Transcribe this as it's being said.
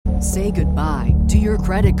Say goodbye to your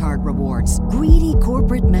credit card rewards. Greedy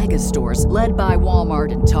corporate mega stores, led by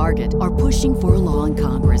Walmart and Target, are pushing for a law in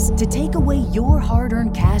Congress to take away your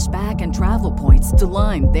hard-earned cash back and travel points to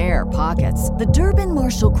line their pockets. The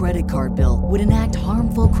Durbin-Marshall credit card bill would enact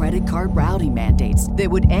harmful credit card routing mandates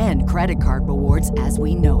that would end credit card rewards as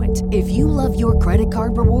we know it. If you love your credit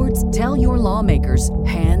card rewards, tell your lawmakers,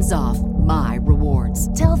 hands off my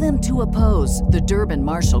rewards. Tell them to oppose the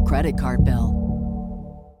Durbin-Marshall credit card bill.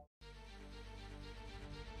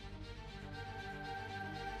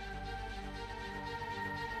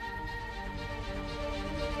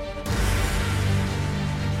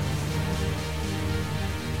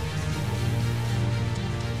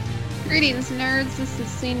 Greetings, nerds. This is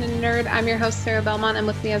Scene and Nerd. I'm your host, Sarah Belmont, and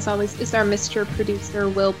with me, as always, is our Mr. Producer,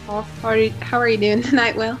 Will Paul. How are you doing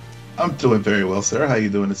tonight, Will? I'm doing very well, Sarah. How are you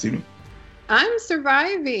doing this evening? I'm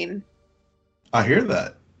surviving. I hear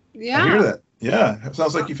that. Yeah. I hear that. Yeah. It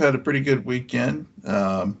sounds like you've had a pretty good weekend,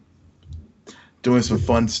 doing some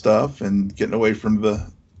fun stuff and getting away from the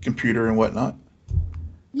computer and whatnot.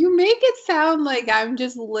 You make it sound like I'm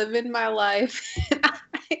just living my life.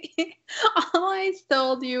 All I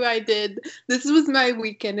told you I did, this was my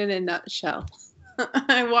weekend in a nutshell.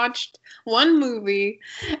 I watched one movie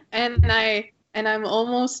and I'm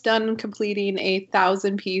almost done completing a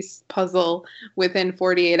 1,000-piece puzzle within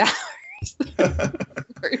 48 hours.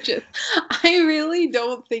 Purchase. I really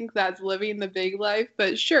don't think that's living the big life,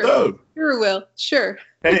 but sure. No. Sure, Will. Sure.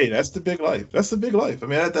 Hey, that's the big life. That's the big life. I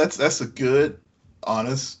mean, that's a good,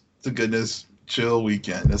 honest to goodness, chill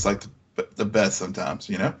weekend. It's like the best sometimes,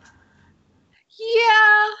 you know?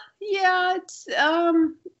 Yeah.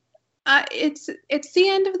 It's the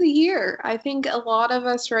end of the year. I think a lot of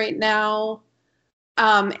us right now,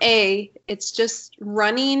 it's just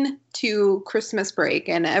running to Christmas break,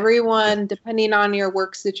 and everyone, depending on your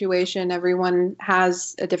work situation, everyone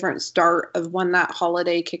has a different start of when that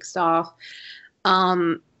holiday kicks off.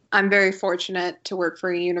 I'm very fortunate to work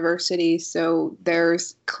for a university, so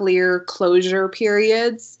there's clear closure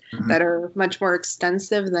periods that are much more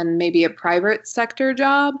extensive than maybe a private sector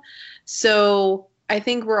job. So I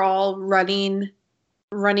think we're all running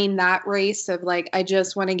that race of like, I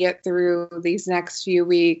just want to get through these next few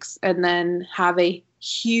weeks and then have a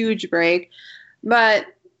huge break. But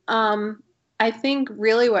I think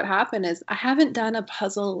really what happened is I haven't done a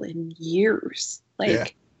puzzle in years,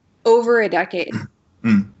 over a decade.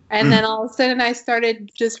 And then all of a sudden I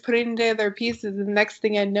started just putting together pieces, and the next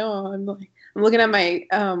thing I know, I'm looking at my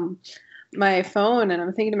my phone and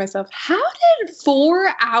I'm thinking to myself, how did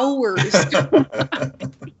 4 hours go by?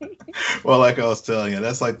 Well, like I was telling you,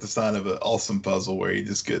 that's like the sign of an awesome puzzle where you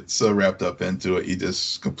just get so wrapped up into it, you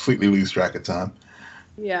just completely lose track of time.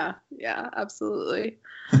 Yeah, absolutely.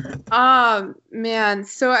 Man,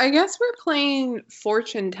 so I guess we're playing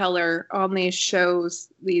fortune teller on these shows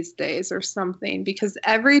these days or something, because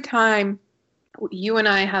every time you and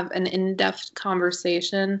I have an in-depth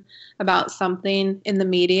conversation about something in the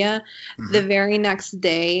media, the very next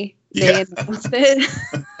day they announce it.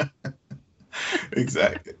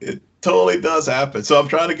 Exactly. It totally does happen. So I'm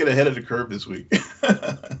trying to get ahead of the curve this week.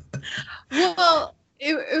 Well,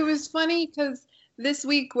 it was funny because this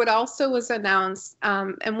week what also was announced,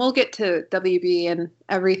 and we'll get to WB and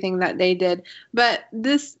everything that they did, but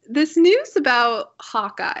this news about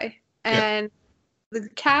Hawkeye and the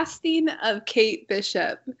casting of Kate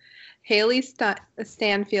Bishop, Haley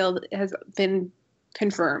Stanfield has been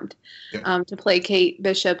confirmed to play Kate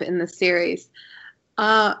Bishop in the series.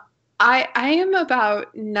 I am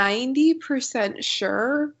about 90%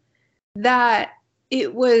 sure that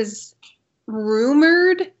it was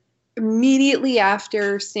rumored immediately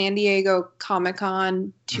after San Diego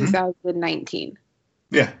Comic-Con 2019.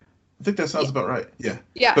 Yeah, I think that sounds about right. Yeah.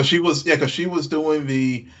 Because she was doing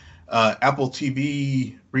the Apple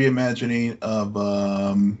TV reimagining of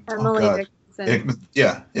Emily Dickinson.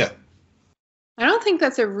 Yeah. I don't think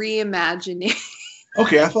that's a reimagining.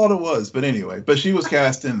 Okay, I thought it was, but anyway, but she was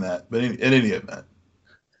cast in that. But in any event.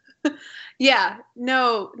 Yeah.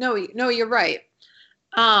 No, you're right.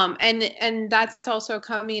 And that's also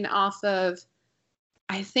coming off of,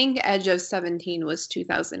 I think Edge of 17 was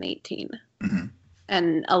 2018.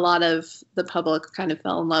 And a lot of the public kind of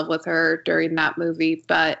fell in love with her during that movie.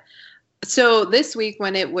 But so this week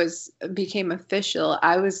when it became official,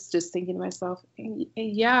 I was just thinking to myself,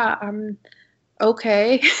 yeah, I'm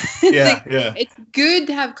okay. Yeah. It's good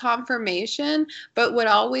to have confirmation, but what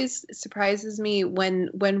always surprises me when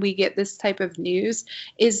we get this type of news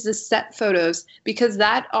is the set photos, because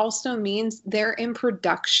that also means they're in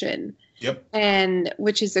production. Yep. And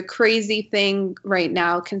which is a crazy thing right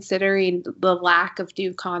now, considering the lack of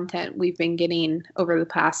new content we've been getting over the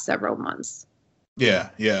past several months. Yeah,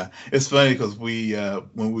 yeah. It's funny because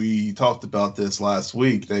when we talked about this last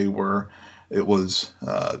week, it was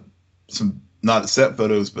some not set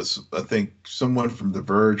photos, but I think someone from The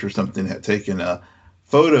Verge or something had taken a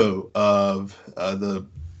photo of the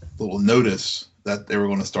little notice that they were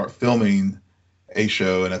going to start filming a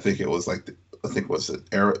show, and I think it was it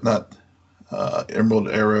Arrow, not Emerald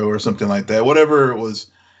Arrow or something like that. Whatever it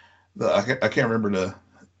was, I can't remember the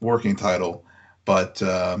working title, but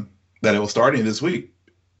that it was starting this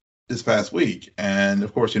past week. And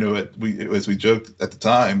of course, as we joked at the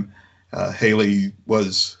time, Haley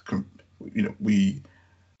was,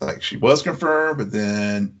 she was confirmed, but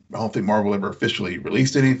then I don't think Marvel ever officially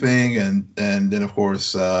released anything. And then of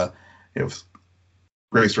course,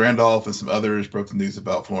 Grace Randolph and some others broke the news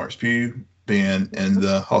about Florence Pugh being in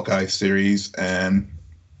the Hawkeye series. And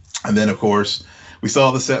then of course, we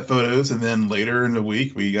saw the set photos, and then later in the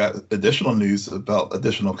week, we got additional news about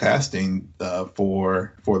additional casting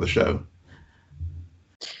for the show.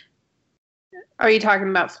 Are you talking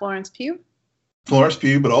about Florence Pugh? Florence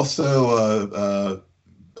Pugh, but also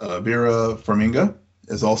Vera Farmiga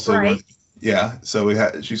is also right.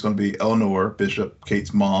 So she's going to be Eleanor Bishop,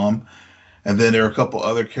 Kate's mom, and then there are a couple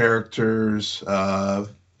other characters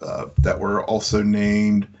that were also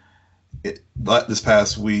named this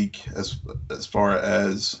past week, as far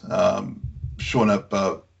as showing up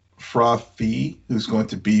Fra Fee, who's going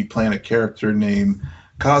to be playing a character named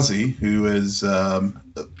Kazi, who is known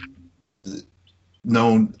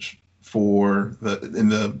in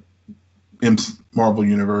the Marvel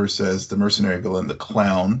universe as the mercenary villain, the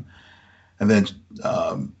Clown. And then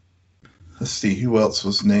let's see who else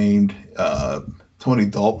was named. Tony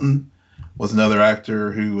Dalton was another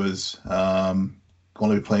actor who was going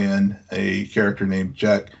to be playing a character named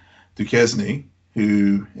Jack Duquesne,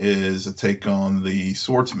 who is a take on the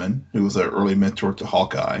Swordsman, who was an early mentor to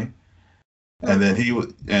Hawkeye. And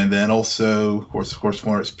then also, of course,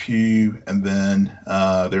 Florence Pugh, and then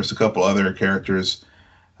there's a couple other characters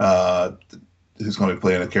who's going to be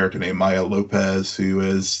playing a character named Maya Lopez, who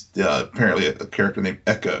is apparently a character named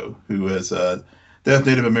Echo, who is a deaf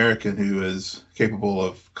Native American who is capable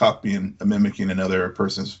of copying and mimicking another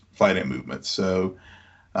person's fighting movements. So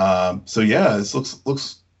it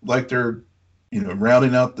looks like they're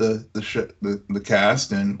rounding out the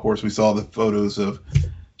cast, and of course we saw the photos of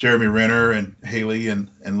Jeremy Renner and Haley and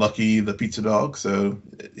Lucky the pizza dog. So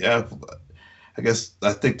yeah, I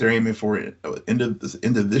think they're aiming for end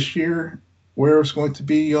of this year, where it's going to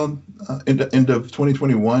be on end of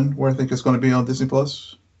 2021, where I think it's going to be on Disney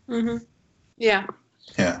Plus. Mm-hmm. Yeah.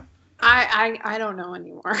 Yeah. I don't know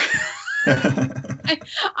anymore.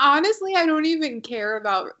 Honestly, I don't even care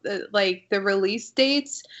about the release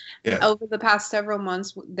dates. Yeah. Over the past several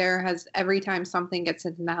months, every time something gets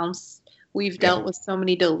announced, we've dealt with so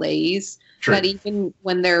many delays that even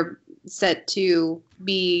when they're set to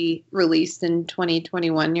be released in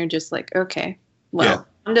 2021, you're just like, okay, well,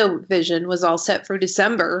 Mando Vision was all set for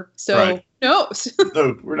December, so who knows?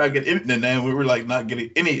 No, we're not getting it, and then we were not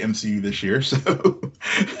getting any MCU this year, so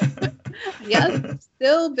yes,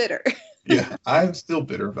 still bitter. Yeah, I'm still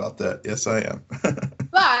bitter about that. Yes, I am.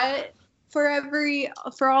 But for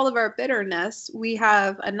all of our bitterness, we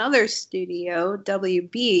have another studio,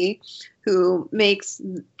 WB, who makes.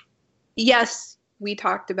 Yes, we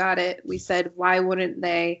talked about it. We said, why wouldn't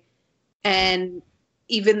they? And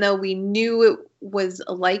even though we knew it was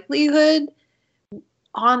a likelihood,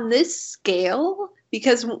 on this scale,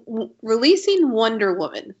 because releasing Wonder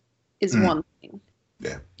Woman is one thing.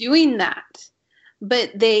 Yeah. Doing that,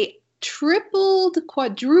 but they tripled,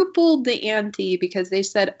 quadrupled the ante because they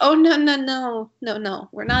said, oh, no,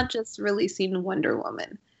 we're not just releasing Wonder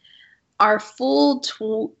Woman. Our full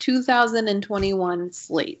 2021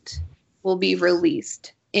 slate will be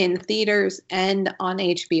released in theaters and on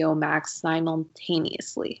HBO Max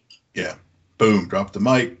simultaneously. Yeah. Boom. Drop the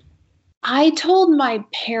mic. I told my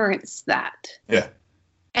parents that. Yeah.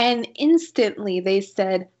 And instantly they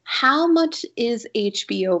said, how much is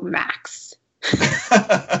HBO Max?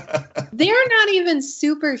 They're not even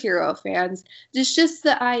superhero fans. It's just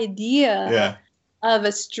the idea of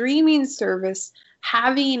a streaming service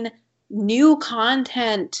having new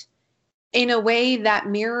content in a way that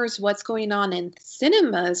mirrors what's going on in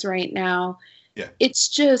cinemas right now. Yeah. It's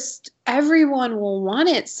just everyone will want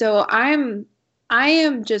it. So I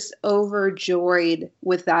am just overjoyed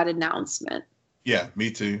with that announcement. Yeah,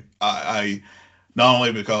 me too. I not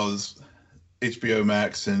only because HBO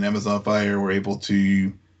Max and Amazon Fire were able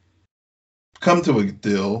to come to a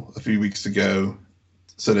deal a few weeks ago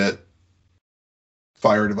so that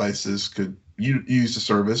Fire devices could use the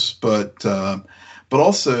service, but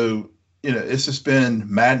also, it's just been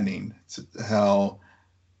maddening how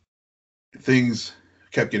things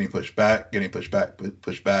kept getting pushed back,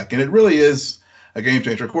 pushed back, and it really is a game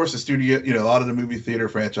changer. Of course, the studio, a lot of the movie theater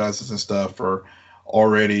franchises and stuff are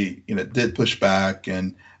already, did push back,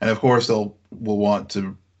 and of course will want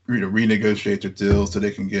to renegotiate their deals so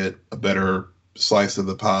they can get a better slice of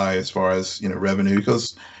the pie as far as revenue,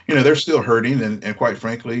 because they're still hurting, and quite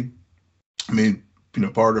frankly, I mean,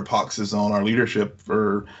 part of the pox is on our leadership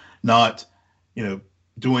for not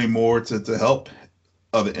doing more to help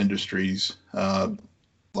other industries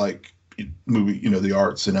like movie, the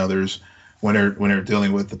arts and others when they're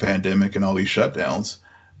dealing with the pandemic and all these shutdowns.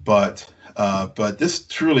 But this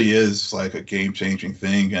truly is like a game changing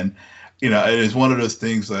thing, and it is one of those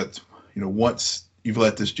things that once you've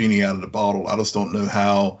let this genie out of the bottle, I just don't know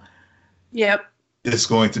how. Yep. It's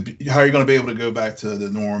going to be, how you're going to be able to go back to the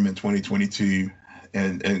norm in 2022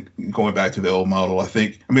 and going back to the old model. I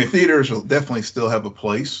mean, theaters will definitely still have a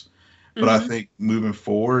place, but I think moving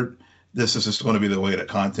forward, this is just going to be the way that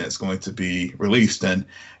content is going to be released. And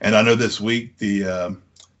I know this week the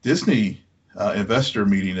Disney investor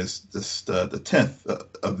meeting is the 10th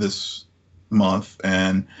of this month,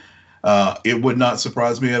 and it would not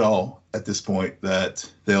surprise me at all at this point that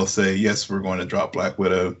they'll say, yes, we're going to drop Black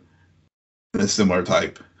Widow in a similar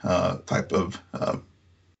type of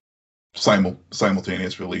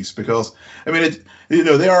simultaneous release, because I mean,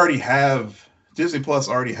 they already have, Disney Plus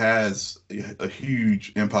already has a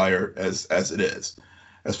huge empire as it is,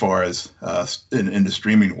 as far as in the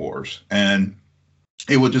streaming wars, and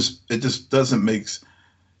it just doesn't make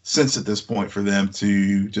sense at this point for them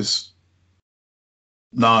to just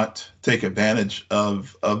not take advantage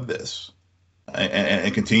of this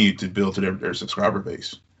and continue to build to their subscriber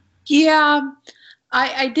base. Yeah,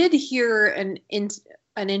 I did hear an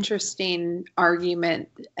interesting argument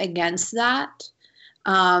against that,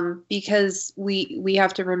 because we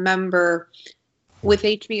have to remember with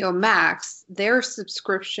HBO Max, their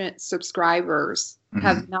subscribers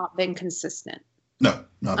have not been consistent. No,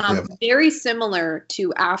 very similar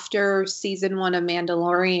to after season 1 of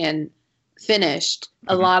Mandalorian finished,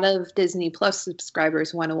 a lot of Disney Plus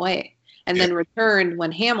subscribers went away and then returned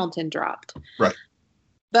when Hamilton dropped. Right.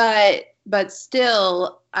 But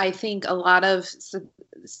still, I think a lot of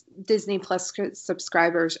Disney Plus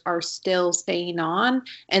subscribers are still staying on.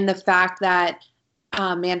 And the fact that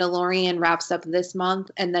Mandalorian wraps up this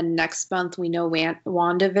month, and then next month we know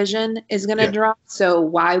WandaVision is going to drop. So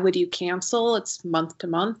why would you cancel? It's month to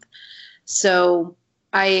month. So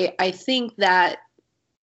I think that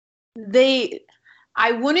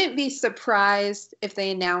I wouldn't be surprised if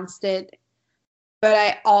they announced it, but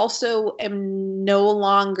I also am no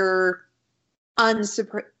longer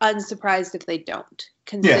unsurprised if they don't,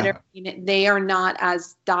 considering they are not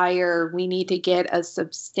as dire. We need to get a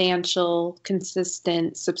substantial,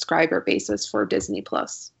 consistent subscriber basis for Disney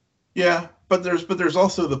Plus. Yeah, but there's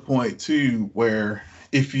also the point too where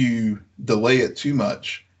if you delay it too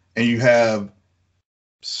much and you have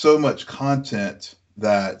so much content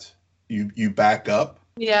that you back up,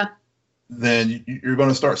 then you're going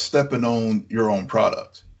to start stepping on your own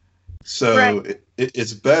product. So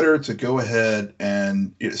it's better to go ahead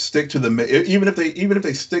and stick to the May, even if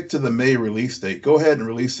they stick to the May release date, go ahead and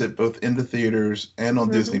release it both in the theaters and on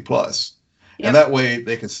Disney Plus, and that way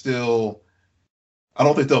they can still. I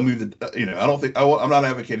don't think they'll move the. I'm not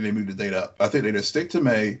advocating they move the date up. I think they just stick to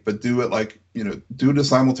May, but do it do the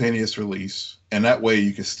simultaneous release, and that way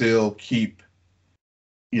you can still keep.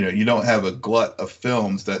 You don't have a glut of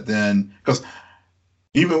films that then, because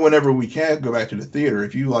even whenever we can go back to the theater,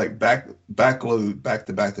 if you backload back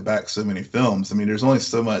to back so many films, I mean, there's only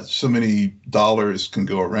so many dollars can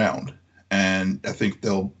go around, and I think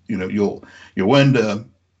you'll win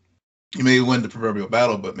you may win the proverbial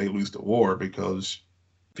battle, but may lose the war, because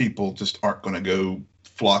people just aren't going to go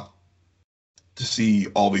flock to see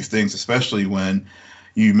all these things, especially when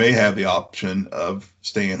you may have the option of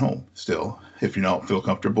staying home still if you don't feel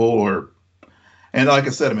comfortable. And like I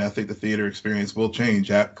said, I mean, I think the theater experience will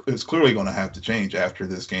change. It's clearly going to have to change after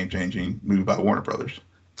this game-changing move by Warner Brothers.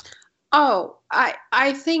 Oh,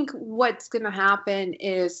 I think what's going to happen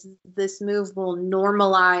is this move will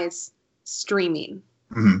normalize streaming.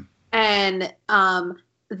 Mm-hmm. And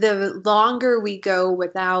the longer we go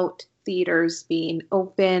without theaters being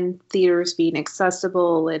open, theaters being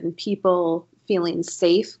accessible, and people feeling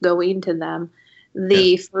safe going to them,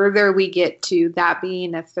 the further we get to that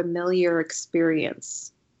being a familiar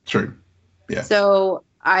experience. True. Yeah. So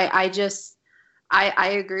I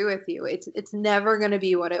agree with you. It's never going to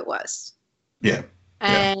be what it was. Yeah.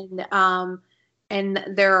 And and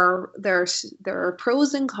there are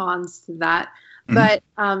pros and cons to that. But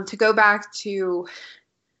to go back to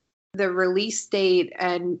the release date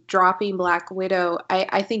and dropping Black Widow,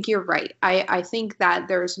 I think you're right. I think that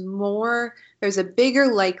there's a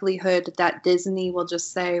bigger likelihood that Disney will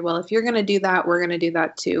just say, well, if you're going to do that, we're going to do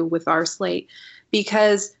that too with our slate.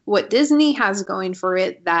 Because what Disney has going for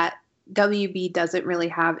it that WB doesn't really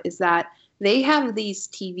have is that they have these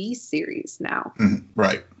TV series now.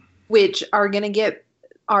 Right. Which are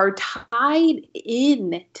tied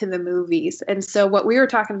in to the movies. And so what we were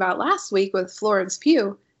talking about last week with Florence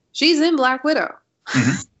Pugh, she's in Black Widow.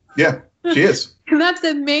 Yeah, she is. And that's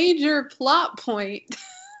a major plot point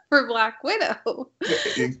for Black Widow.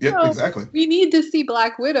 Yeah, so exactly. We need to see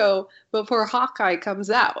Black Widow before Hawkeye comes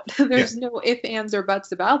out. There's no ifs, ands, or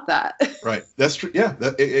buts about that. Right. That's true. Yeah,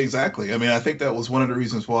 exactly. I mean, I think that was one of the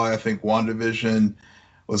reasons why I think WandaVision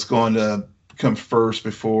was going to come first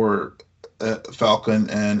before Falcon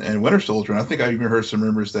and Winter Soldier. And I think I even heard some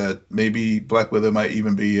rumors that maybe Black Widow might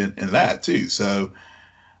even be in that too. So,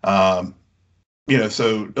 so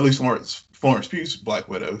at least Florence Pugh's Black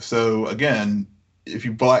Widow. So again, if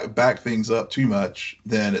you back things up too much,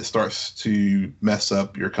 then it starts to mess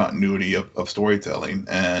up your continuity of storytelling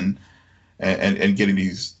and getting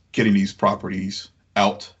these properties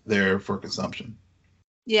out there for consumption.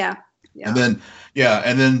 Yeah. And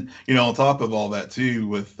then on top of all that too,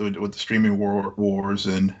 with the streaming wars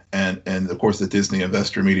and of course the Disney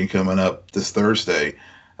investor meeting coming up this Thursday,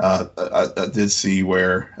 I did see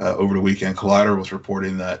where over the weekend Collider was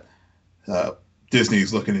reporting that Disney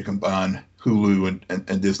is looking to combine Hulu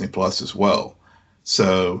and Disney Plus as well.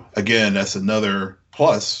 So again, that's another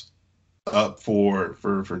plus up for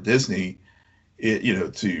Disney, that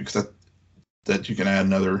you can add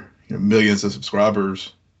another millions of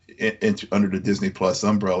subscribers under the Disney Plus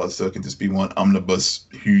umbrella, so it can just be one omnibus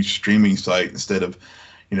huge streaming site instead of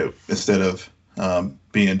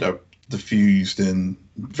being diffused in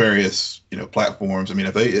various platforms. I mean,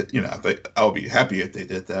 I would be happy if they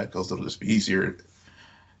did that, because it'll just be easier.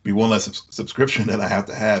 Be one less subscription that I have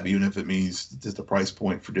to have, even if it means just the price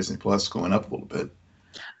point for Disney Plus going up a little bit.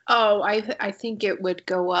 Oh, I think it would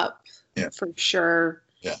go up for sure.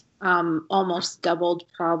 Yeah. Almost doubled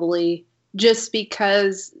probably, just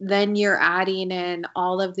because then you're adding in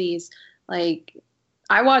all of these, like,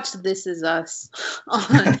 I watched This Is Us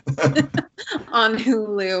on on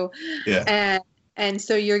Hulu. Yeah. And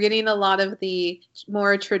so you're getting a lot of the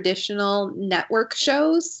more traditional network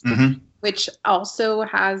shows, which also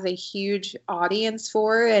has a huge audience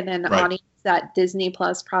for it, and an audience that Disney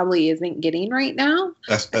Plus probably isn't getting right now.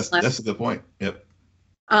 That's a good point. Yep.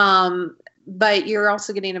 But you're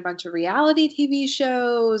also getting a bunch of reality TV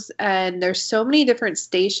shows, and there's so many different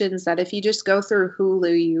stations that if you just go through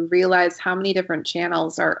Hulu, you realize how many different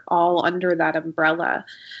channels are all under that umbrella.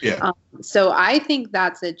 Yeah. So I think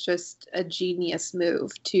that's just a genius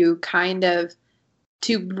move to kind of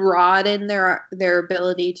to broaden their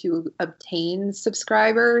ability to obtain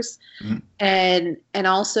subscribers, and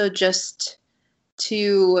also just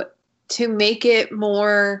to make it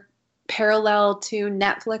more parallel to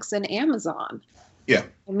Netflix and Amazon. Yeah.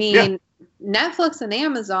 I mean, Netflix and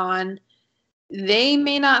Amazon, they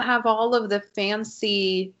may not have all of the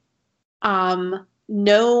fancy known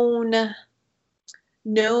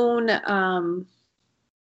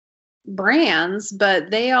brands,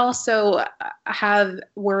 but they also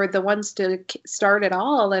were the ones to start it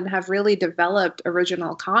all and have really developed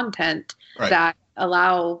original content that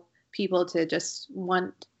allow people to just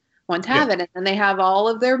want to have it. And then they have all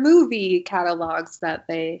of their movie catalogs that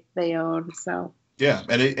they own. So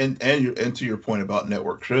and to your point about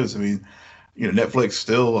network shows, I mean, Netflix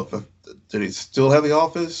still, do they still have The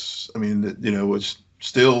Office? I mean, which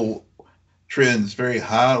still trends very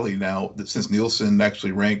highly now, since Nielsen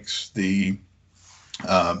actually ranks the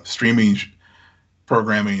streaming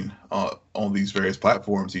programming on these various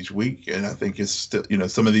platforms each week. And I think it's still,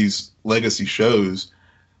 some of these legacy shows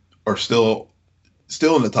are still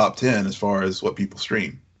in the top 10 as far as what people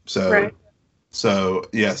stream. So, so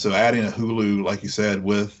adding a Hulu, like you said,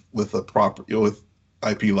 with a proper, with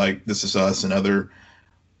IP like This Is Us and other,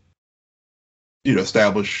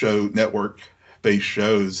 established show network-based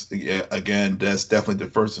shows, again, that's definitely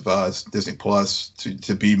diversifies Disney Plus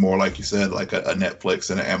to be more, like you said, like a Netflix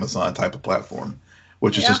and an Amazon type of platform,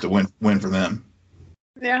 which is just a win for them.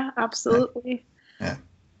 Yeah, absolutely. Yeah.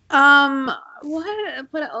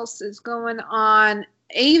 What else is going on?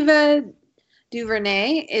 Ava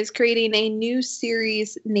DuVernay is creating a new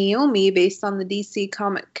series, Naomi, based on the DC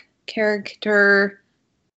comic character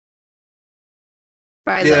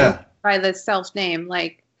by the self name.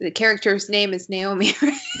 Like, the character's name is Naomi.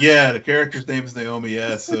 Right? Yeah, the character's name is Naomi.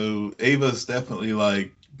 Yeah, so Ava's definitely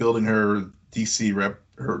like building her DC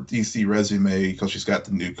resume because she's got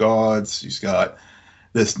the new gods. She's got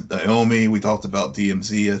this Naomi. We talked about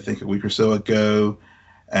DMZ, I think, a week or so ago,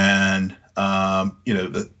 and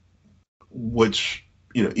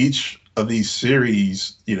each of these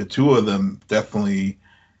series, two of them definitely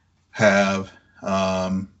have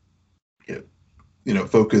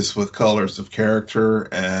focus with colors of character,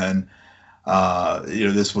 and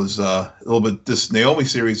this was a little bit. This Naomi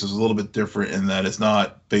series is a little bit different in that it's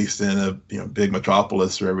not based in a big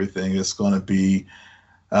metropolis or everything. It's going to be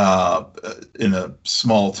in a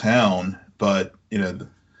small town, but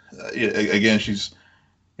again, she's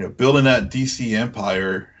building that DC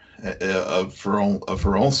empire of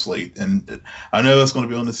her own slate, and I know it's going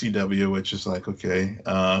to be on the CW, which is like, okay,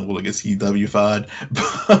 will it get CW-fied?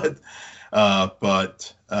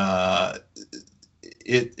 but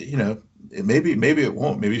maybe it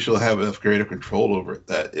won't. Maybe she'll have enough creative control over it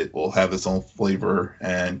that it will have its own flavor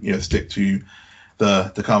and stick to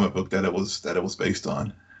the comic book that it was based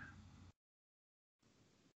on.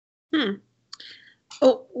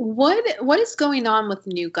 Oh, what is going on with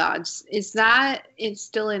New Gods? Is that it's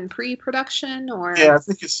still in pre-production, or? Yeah, I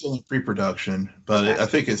think it's still in pre-production, but Okay. I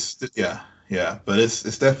think it's but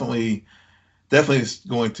it's definitely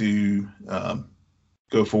going to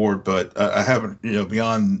go forward. But I haven't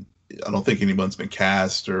beyond. I don't think anyone's been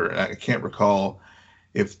cast, or I can't recall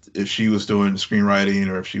if she was doing screenwriting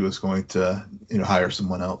or if she was going to hire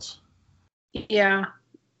someone else. Yeah.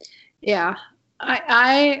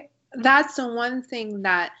 I that's the one thing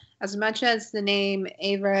that, as much as the name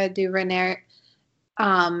Ava DuVernay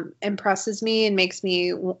impresses me and makes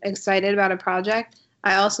me excited about a project,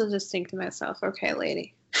 I also just think to myself, okay,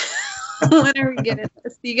 lady, when are we getting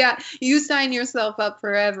this? You sign yourself up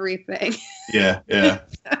for everything. Yeah.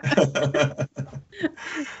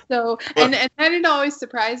 So, and then it always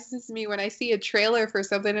surprises me when I see a trailer for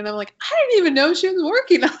something and I'm like, I didn't even know she was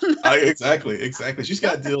working on that. Exactly. She's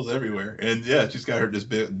got deals everywhere, and yeah, she's got her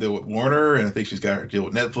deal with Warner, and I think she's got her deal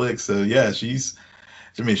with Netflix. So yeah, she's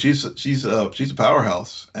a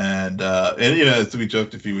powerhouse, and as we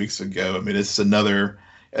joked a few weeks ago, I mean, it's another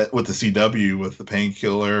with the CW with the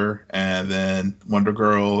Painkiller, and then Wonder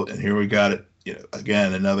Girl, and here we got it,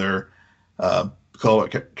 again, another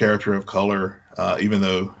character of color, even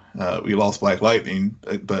though we lost Black Lightning,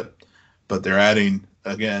 but they're adding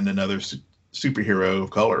again another superhero of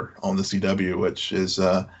color on the CW, which is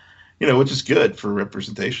good for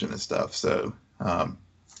representation and stuff. So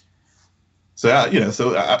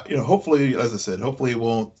hopefully, as I said, hopefully it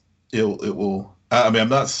will. I mean, I'm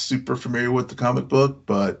not super familiar with the comic book,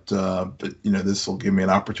 but this will give me an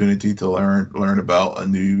opportunity to learn about a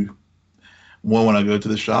new one when I go to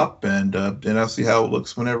the shop, and I'll see how it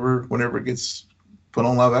looks whenever it gets put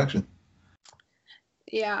on live action.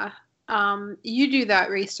 Yeah. You do that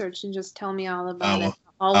research and just tell me all about it.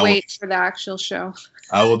 I'll wait for the actual show.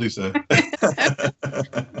 I will do so.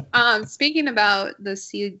 Speaking about the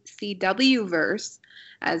CW verse,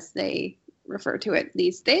 as they refer to it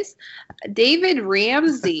these days, David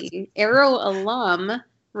Ramsey, Arrow alum,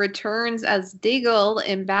 returns as Diggle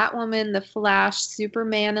in Batwoman, The Flash,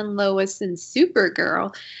 Superman and Lois, and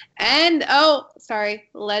Supergirl, and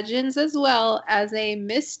Legends as well, as a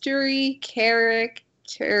mystery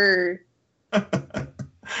character.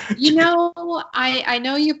 I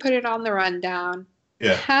know you put it on the rundown.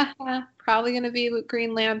 Yeah. Probably going to be with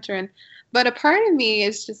Green Lantern. But a part of me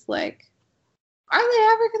is just like, are they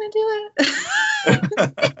ever going to do it?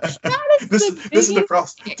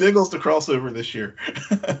 Diggle's the crossover this year.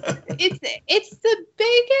 It's the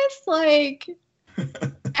biggest,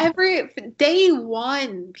 every day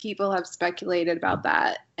one people have speculated about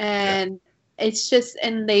that. And it's just,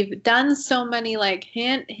 and they've done so many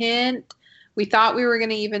hint. We thought we were going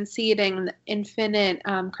to even see it in Infinite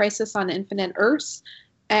Crisis on Infinite Earths,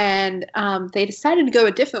 and they decided to go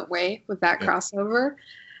a different way with that crossover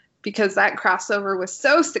because that crossover was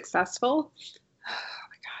so successful. Oh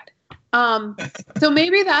my God! So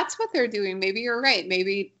maybe that's what they're doing. Maybe you're right.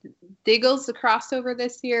 Maybe Diggle's the crossover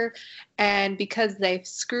this year, and because they've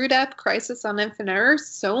screwed up Crisis on Infinite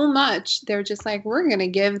Earths so much, they're just like, we're going to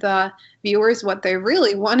give the viewers what they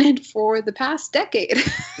really wanted for the past decade.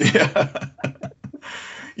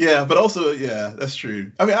 Yeah, but also, that's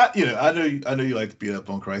true. I mean, I know you like to beat up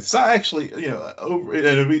on Crisis. I actually,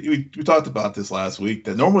 we talked about this last week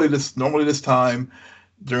that normally this time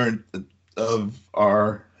during of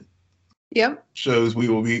our shows we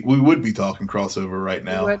would be talking crossover right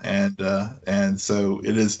now, and so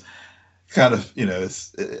it is kind of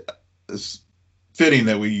it's fitting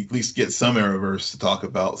that we at least get some Arrowverse to talk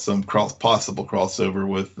about, some possible crossover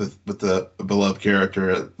with the beloved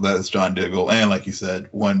character that is John Diggle, and like you said,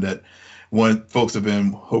 one folks have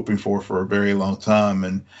been hoping for a very long time.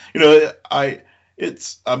 And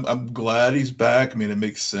I'm glad he's back. I mean, it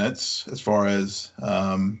makes sense as far as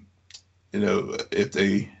if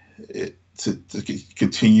to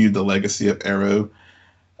continue the legacy of Arrow,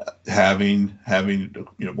 having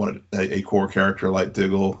a core character like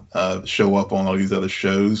Diggle show up on all these other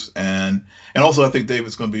shows, and also I think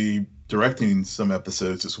David's going to be directing some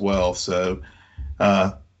episodes as well. So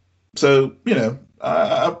I'm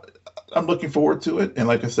looking forward to it. And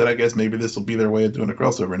like I said, I guess maybe this will be their way of doing a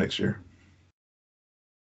crossover next year.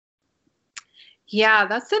 Yeah,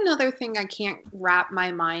 that's another thing I can't wrap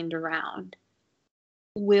my mind around.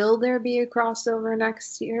 Will there be a crossover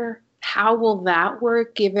next year? How will that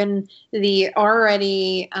work given the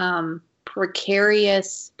already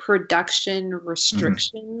precarious production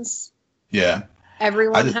restrictions? Yeah.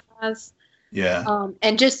 Everyone has. Yeah.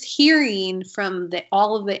 And just hearing from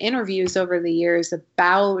all of the interviews over the years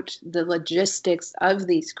about the logistics of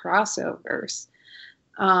these crossovers.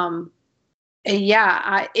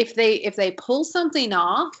 If they pull something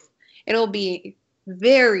off, it'll be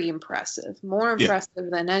very impressive, more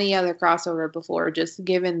impressive than any other crossover before, just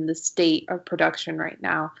given the state of production right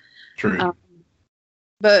now. True.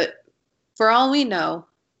 But for all we know,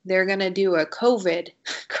 they're going to do a COVID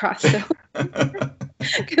crossover.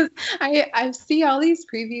 Because I see all these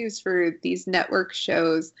previews for these network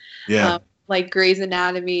shows, like Grey's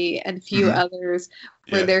Anatomy and a few others,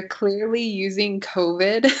 where they're clearly using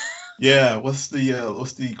COVID. Yeah, what's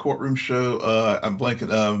the courtroom show? I'm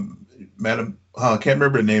blanking. Madam, I can't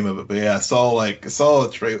remember the name of it, but yeah, I saw a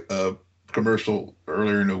commercial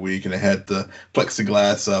earlier in the week, and it had the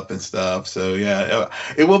plexiglass up and stuff. So yeah,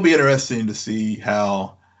 it will be interesting to see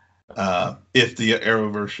how if the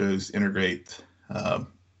Arrowverse shows integrate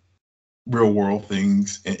real world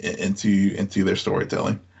things into their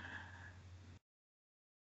storytelling.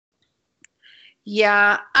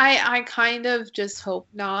 Yeah, I kind of just hope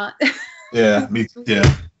not. Yeah,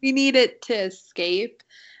 yeah. We need it to escape,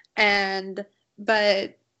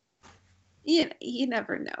 but you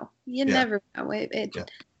never know. You never know.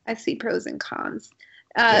 I see pros and cons.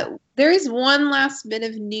 There is one last bit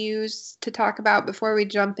of news to talk about before we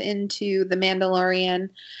jump into the Mandalorian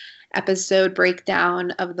episode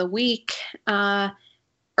breakdown of the week.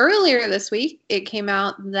 Earlier this week, it came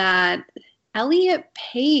out that Elliot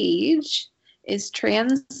Page is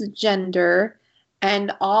transgender,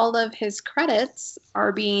 and all of his credits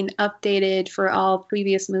are being updated for all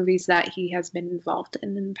previous movies that he has been involved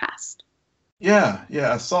in the past. Yeah,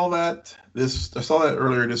 I saw that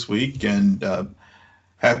earlier this week, and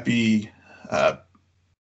happy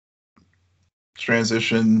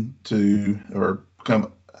transition to, or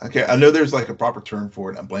come. Okay, I know there's like a proper term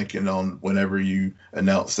for it. I'm blanking on whenever you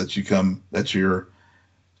announce that you're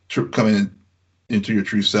coming into your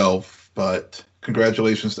true self. But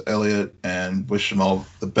congratulations to Elliot, and wish him all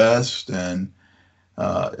the best. And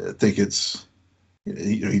I think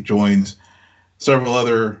he joins several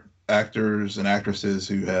other actors and actresses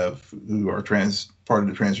who are part of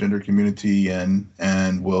the transgender community,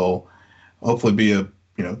 and will hopefully be a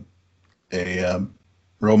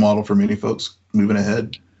role model for many folks moving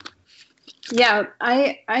ahead. Yeah,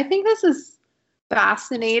 I think this is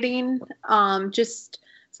fascinating. Just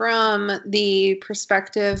from the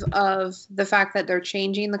perspective of the fact that they're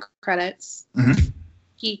changing the credits. Mm-hmm.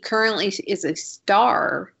 He currently is a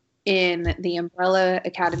star in the Umbrella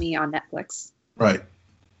Academy on Netflix. Right.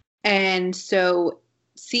 And so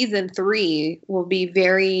season 3 will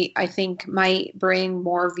be I think might bring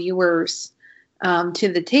more viewers to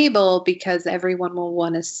the table, because everyone will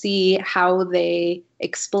want to see how they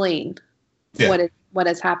explain what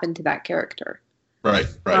has happened to that character. Right.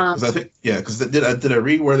 Because I think, because did I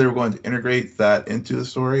read where they were going to integrate that into the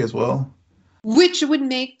story as well? Which would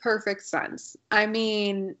make perfect sense. I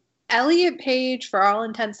mean, Elliot Page, for all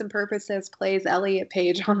intents and purposes, plays Elliot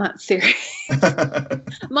Page on that series.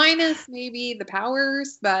 Minus maybe the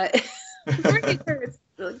powers, but pretty sure it's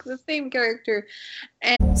the same character.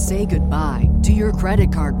 Say goodbye to your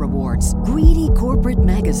credit card rewards. Greedy corporate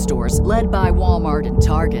mega stores, led by Walmart and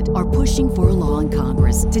Target, are pushing for a law in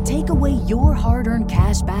Congress to take away your hard-earned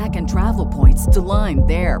cash back and travel points to line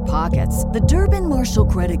their pockets. The Durbin-Marshall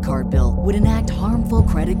credit card bill would enact harmful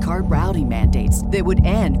credit card routing mandates that would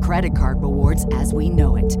end credit card rewards as we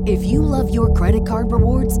know it. If you love your credit card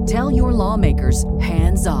rewards, tell your lawmakers,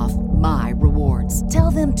 hands off my rewards.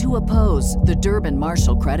 Tell them to oppose the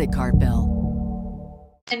Durbin-Marshall credit card bill.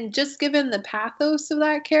 And just given the pathos of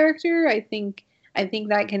that character, I think I think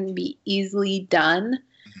that can be easily done.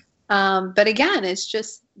 But again, it's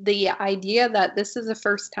just the idea that this is the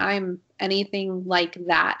first time anything like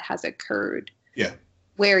that has occurred. Yeah.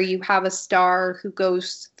 Where you have a star who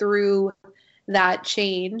goes through that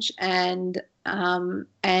change, and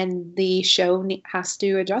the show has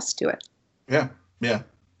to adjust to it. Yeah. Yeah.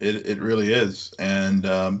 It really is. And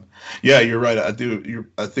yeah, you're right. I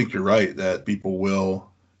think you're right that people will,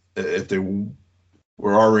 if they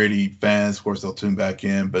were already fans, of course they'll tune back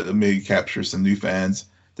in, but it may capture some new fans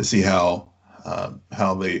to see how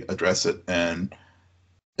they address it and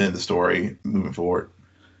in the story moving forward.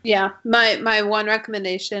 Yeah, my one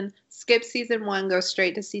recommendation: skip season 1, go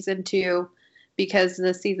straight to season 2, because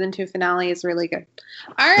the season 2 finale is really good.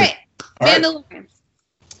 All right, Mandalorian,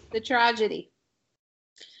 the tragedy.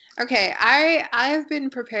 Okay, I've been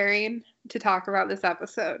preparing to talk about this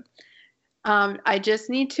episode. I just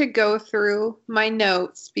need to go through my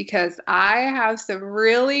notes because I have some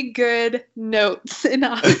really good notes in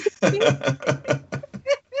honesty.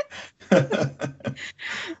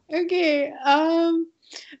 Okay. All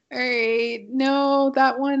right. No,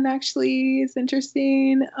 that one actually is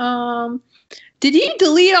interesting. Did you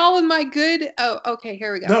delete all of my good? Oh, okay.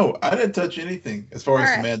 Here we go. No, I didn't touch anything as far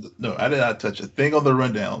as No, I did not touch a thing on the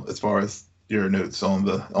rundown as far as your notes on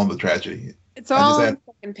the tragedy. It's all on the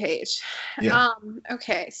second page. Yeah.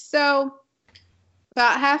 Okay, so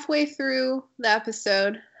about halfway through the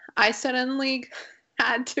episode, I suddenly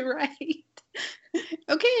had to write,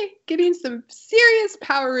 okay, getting some serious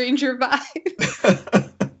Power Ranger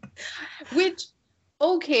vibes. Which,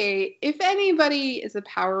 okay, if anybody is a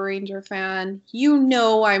Power Ranger fan, you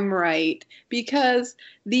know I'm right. Because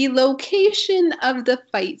the location of the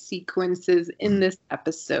fight sequences in this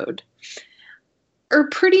episode are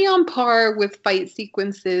pretty on par with fight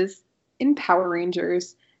sequences in Power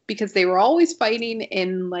Rangers, because they were always fighting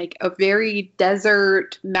in like a very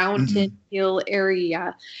desert mountain hill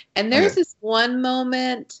area. And there's this one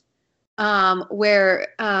moment where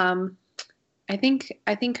I think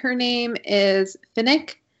her name is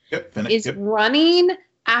Finnick. Yep, Finnick is running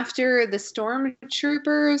after the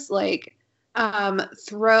stormtroopers, like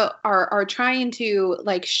are trying to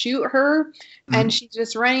like shoot her, and she's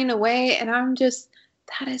just running away, and I'm just,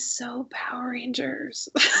 that is so Power Rangers.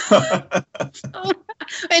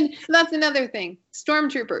 And that's another thing.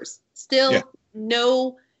 Stormtroopers still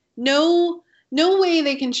no way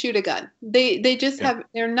they can shoot a gun. They just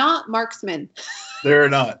they're not marksmen. They're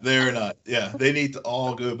not. Yeah, they need to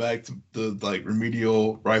all go back to the like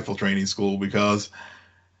remedial rifle training school, because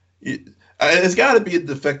it's got to be a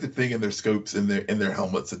defective thing in their scopes in their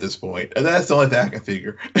helmets at this point, and that's the only thing I can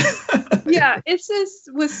figure. Yeah, it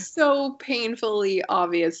just was so painfully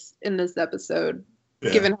obvious in this episode,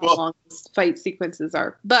 given how long these fight sequences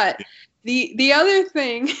are. But the other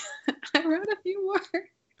thing, I wrote a few more.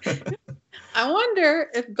 I wonder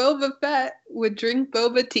if Boba Fett would drink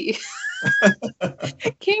boba tea.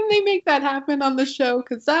 Can they make that happen on the show?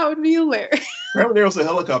 Because that would be hilarious. Apparently there was a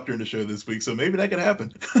helicopter in the show this week, so maybe that could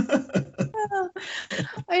happen.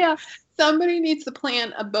 Yeah, somebody needs to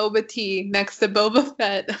plant a boba tea next to Boba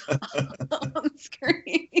Fett on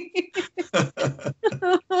screen.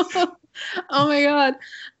 Oh my god.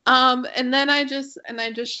 And then I just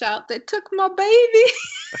shout, "They took my baby."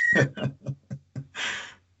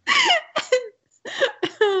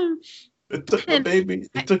 It took my baby.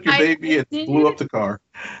 It took your baby and blew up the car.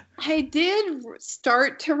 I did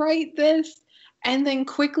start to write this and then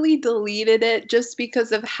quickly deleted it just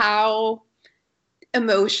because of how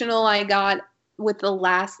emotional I got with the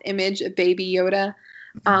last image of Baby Yoda.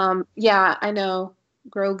 Yeah, I know,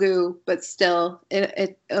 Grogu, but still,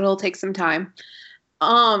 it'll take some time.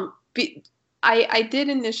 I did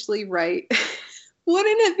initially write,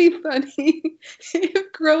 wouldn't it be funny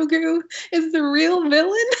if Grogu is the real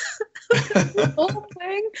villain of the whole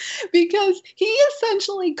thing? Because he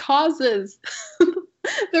essentially causes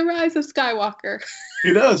the rise of Skywalker.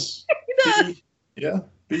 He does. He does.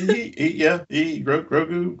 Grogu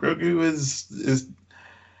is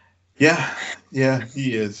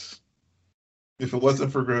he is. If it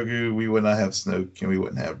wasn't for Grogu, we would not have Snoke, and we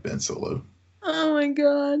wouldn't have Ben Solo. Oh my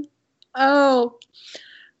god.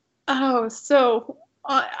 So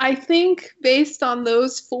I think based on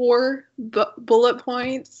those 4 bullet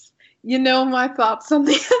points, you know my thoughts on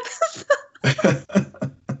the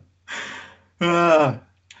episode.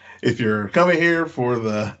 If you're coming here for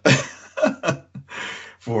the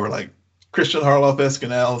for like Christian Harloff-esque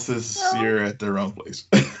analysis, you're at the wrong place.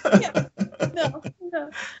 No.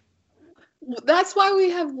 That's why we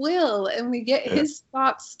have Will, and we get his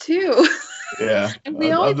thoughts too. Yeah. And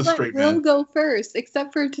we always let Will go first,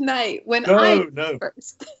 except for tonight when I go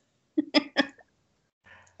first.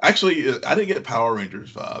 Actually, I didn't get Power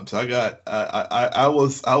Rangers vibes.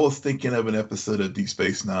 I was thinking of an episode of Deep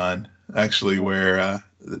Space Nine, actually, where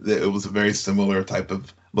it was a very similar type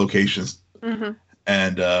of locations,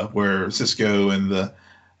 and where Cisco and the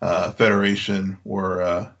Federation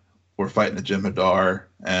were fighting the Jem'Hadar,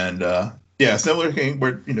 and yeah, similar thing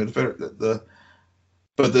where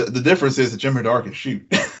but the difference is the Jem'Hadar can shoot.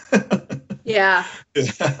 Yeah. They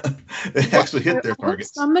actually hit their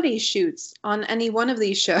targets. Somebody shoots on any one of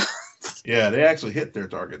these shows. Yeah, they actually hit their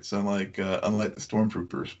targets, unlike the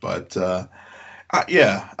stormtroopers. But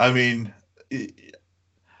yeah, I mean,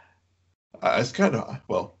 it's kind of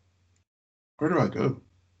well. Where do I go?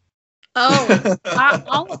 Oh,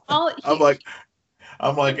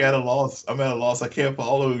 I'm like at a loss. I'm at a loss. I can't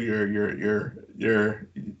follow your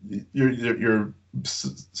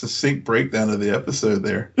succinct breakdown of the episode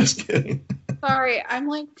there. Just kidding. Sorry, I'm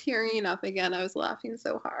like tearing up again. I was laughing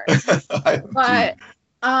so hard. But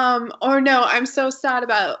or no, I'm so sad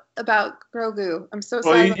about Grogu. I'm so sad.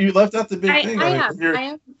 Well, you left out the big thing. I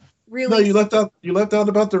am really. No, you left out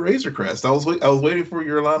about the Razor Crest. I was waiting for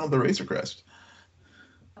your line on the Razor Crest.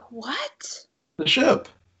 What? The ship.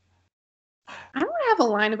 I don't have a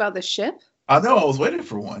line about the ship. I know. I was waiting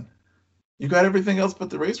for one. You got everything else but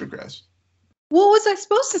the Razor Crest. What was I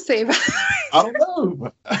supposed to say about it? I don't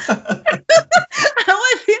know. How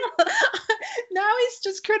I feel. Now he's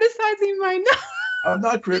just criticizing my notes. I'm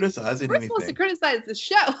not criticizing anything. We're supposed to criticize the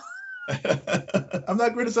show. I'm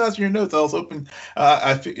not criticizing your notes. I was hoping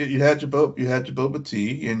you had your Boba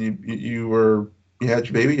Tea, and you had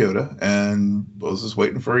your Baby Yoda, and I was just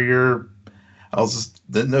waiting for your.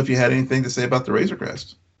 Didn't know if you had anything to say about the Razor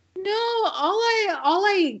Crest. No, all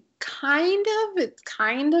I it's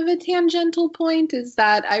kind of a tangential point is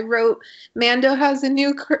that I wrote Mando has a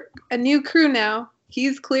new crew now.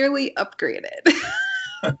 He's clearly upgraded.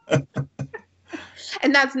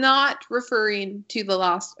 And that's not referring to the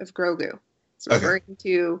loss of Grogu. It's referring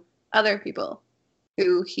to other people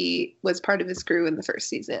who he was part of his crew in the first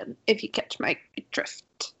season, if you catch my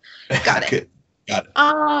drift. Got it. Got it.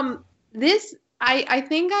 I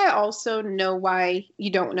think I also know why you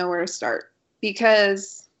don't know where to start,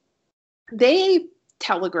 because they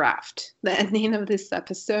telegraphed the ending of this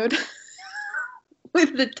episode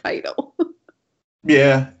with the title.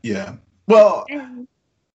 Yeah. Well, and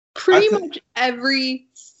pretty much every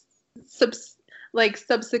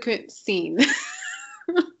subsequent scene.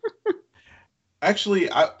 Actually,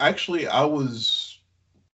 I was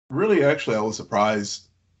surprised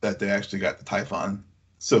that they actually got the Typhon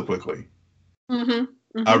so quickly. Mm-hmm.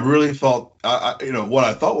 I really thought, what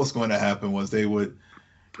I thought was going to happen was they would,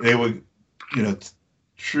 go to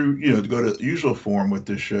usual form with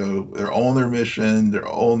this show. They're on their mission. They're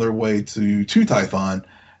on their way to Typhon,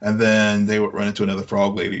 and then they would run into another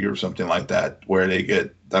frog lady or something like that, where they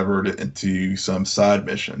get diverted into some side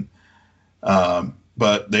mission.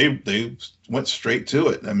 But they went straight to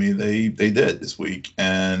it. I mean, they did this week,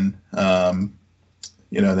 and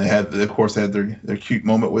they had their cute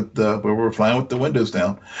moment with where we were flying with the windows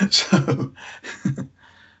down. So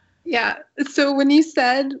yeah. So when you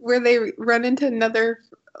said where they run into another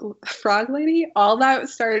frog lady, all that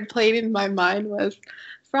started playing in my mind was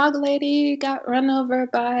frog lady got run over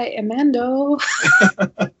by a Mando.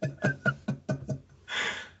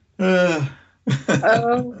 Oh,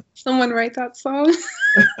 someone write that song.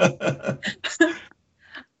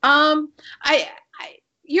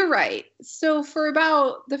 You're right. So for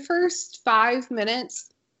about the first 5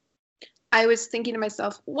 minutes, I was thinking to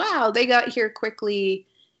myself, wow, they got here quickly.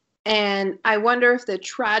 And I wonder if the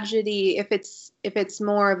tragedy, if it's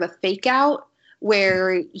more of a fake out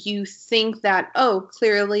where you think that, oh,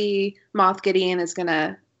 clearly Moff Gideon is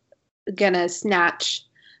gonna snatch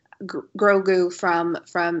Grogu from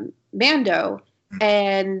Mando,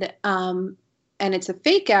 and it's a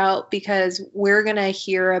fake out because we're gonna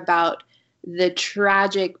hear about the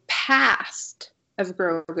tragic past of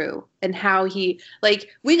Grogu and how we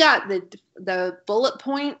got the bullet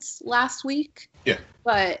points last week. Yeah.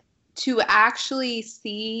 But to actually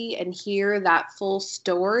see and hear that full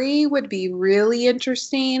story would be really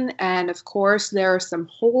interesting. And of course, there are some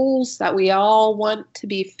holes that we all want to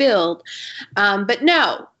be filled. But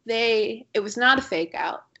no, it was not a fake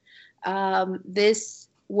out. This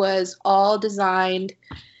was all designed.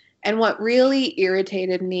 And what really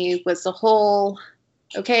irritated me was the whole,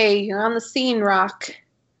 okay, you're on the scene, Rock.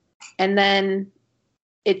 And then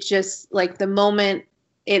it just, like, the moment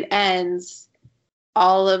it ends,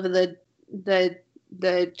 all of the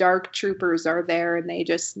dark troopers are there and they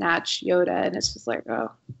just snatch Yoda. And it's just like,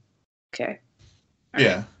 oh, okay.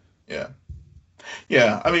 Yeah.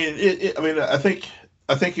 I mean, I think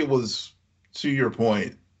it was, to your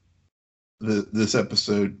point, this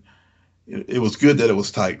episode, it was good that it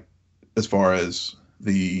was tight as far as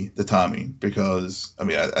the timing, because I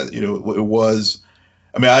mean, it was.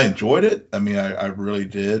 I mean, I enjoyed it. I mean, I really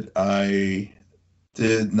did. I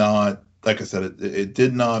did not, like I said, it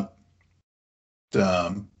did not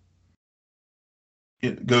um,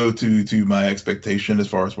 go to my expectation as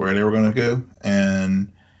far as where they were going to go.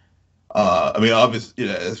 And I mean, obviously,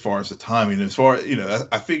 as far as the timing, as far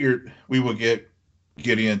I figured we would get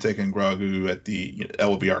Gideon taking Grogu at that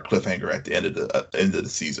would be our cliffhanger at the end of the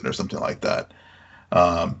season or something like that.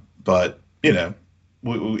 But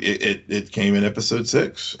it came in episode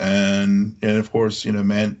 6, and of course,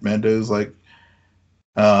 Mando's like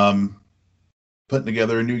putting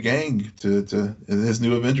together a new gang to his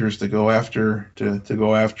new Avengers to go after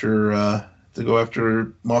Moff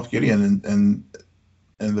Gideon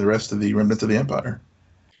and the rest of the remnants of the Empire.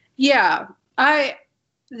 Yeah,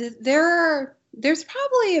 there's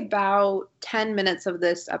probably about 10 minutes of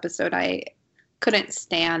this episode I couldn't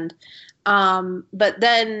stand. But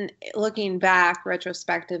then looking back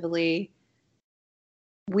retrospectively,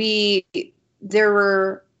 there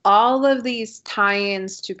were all of these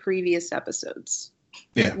tie-ins to previous episodes,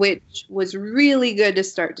 which was really good to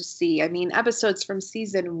start to see. I mean, episodes from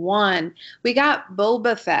season 1, we got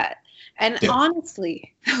Boba Fett. And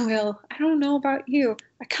honestly, Will, I don't know about you,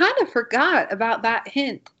 I kind of forgot about that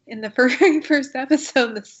hint in the very first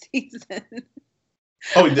episode this season.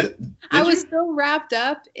 Oh, did I was so wrapped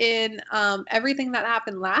up in everything that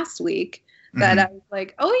happened last week that I was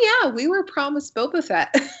like, oh yeah, we were promised Boba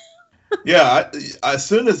Fett. Yeah, as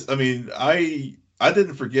soon as I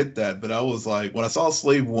didn't forget that, but I was like, when I saw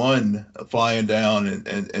Slave One flying down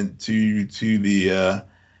and to the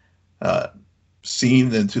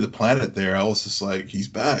scene and to the planet there, I was just like, he's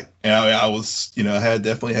back. And I was, I had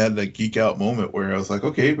definitely had that geek out moment where I was like,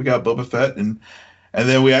 okay, we got Boba Fett, and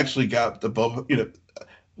then we actually got the Boba,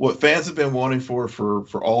 what fans have been wanting for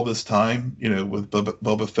all this time, with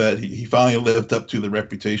Boba Fett. He finally lived up to the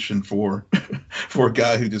reputation for for a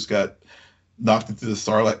guy who just got knocked into the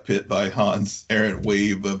Sarlacc pit by Han's errant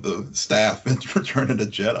wave of the staff and returning a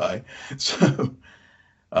Jedi. So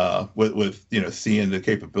with seeing the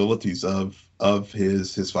capabilities of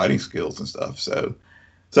his fighting skills and stuff. So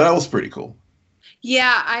that was pretty cool.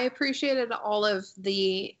 Yeah, I appreciated all of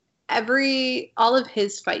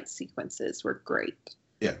his fight sequences were great.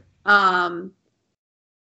 Yeah.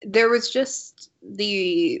 There was just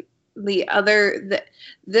the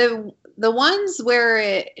ones where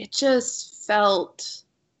it just felt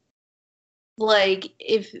like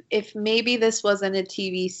if maybe this wasn't a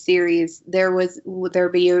TV series, would there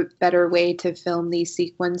be a better way to film these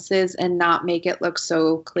sequences and not make it look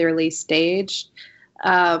so clearly staged?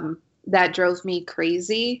 That drove me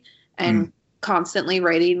crazy, and constantly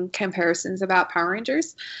writing comparisons about Power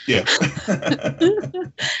Rangers. Yeah.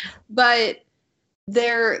 But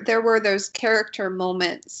there were those character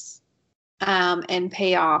moments and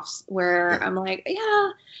payoffs where I'm like,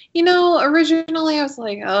 yeah, originally I was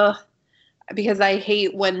like, because I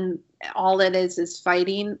hate when all it is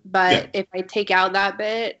fighting. But if I take out that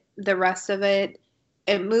bit, the rest of it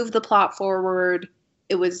moved the plot forward.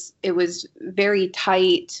 It was very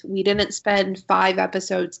tight. We didn't spend 5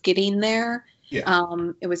 episodes getting there. Yeah.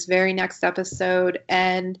 It was very next episode,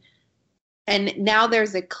 and now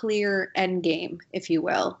there's a clear end game, if you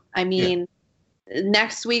will. I mean,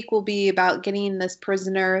 next week will be about getting this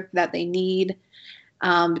prisoner that they need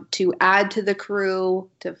to add to the crew,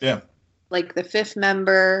 like the 5th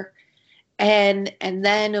member, and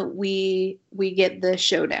then we get the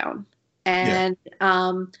showdown, and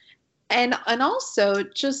also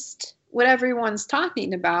just what everyone's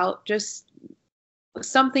talking about, just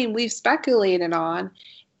something we've speculated on,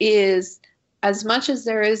 is as much as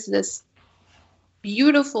there is this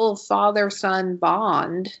beautiful father-son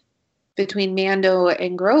bond between Mando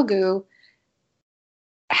and Grogu,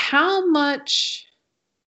 how much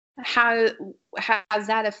has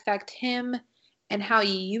that affect him and how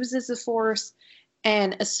he uses the Force?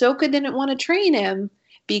 And Ahsoka didn't want to train him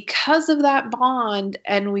because of that bond,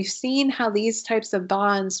 and we've seen how these types of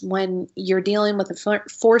bonds, when you're dealing with a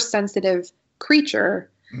Force-sensitive creature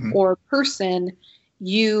or person,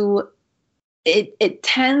 it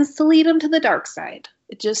tends to lead them to the dark side.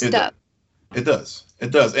 It just does. It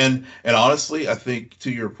does. And honestly, I think,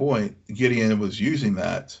 to your point, Gideon was using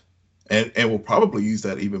that, and will probably use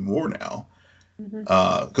that even more now.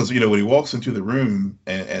 Because when he walks into the room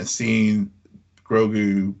and seeing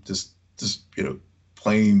Grogu just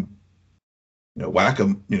playing,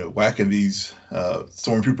 whacking these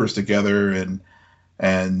stormtroopers together,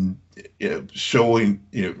 and showing,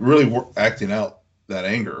 really acting out that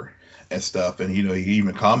anger, and stuff, and he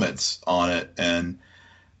even comments on it, and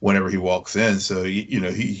whenever he walks in, so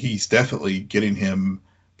he's definitely getting him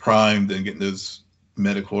primed and getting those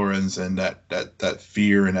metachlorians and that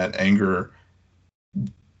fear and that anger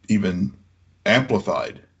even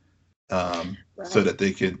amplified, so that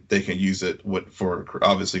they can use it for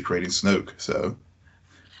obviously creating Snoke. So,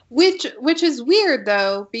 which is weird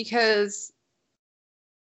though, because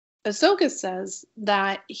Ahsoka says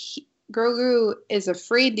that Grogu is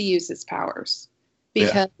afraid to use his powers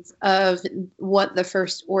because of what the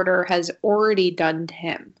First Order has already done to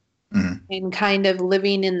him, and kind of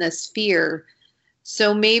living in this fear.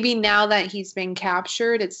 So maybe now that he's been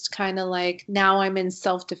captured, it's kind of like, now I'm in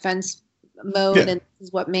self-defense mode, and this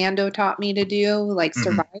is what Mando taught me to do, like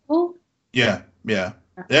survival. Yeah.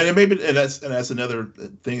 And maybe that's another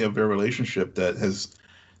thing of their relationship that has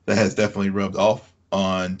definitely rubbed off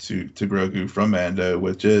on to Grogu from Mando,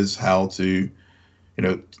 which is how to,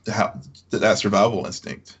 how that survival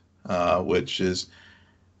instinct, which is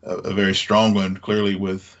a very strong one, clearly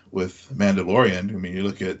with Mandalorian. I mean, you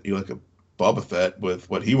look at Boba Fett with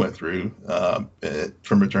what he went through,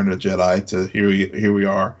 from Return of the Jedi to here we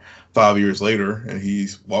are 5 years later, and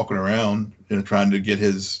he's walking around, trying to get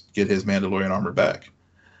his Mandalorian armor back.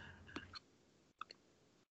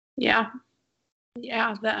 Yeah.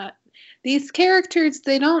 That these characters,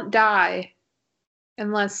 they don't die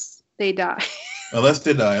unless they die. Unless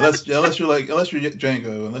they die, unless you're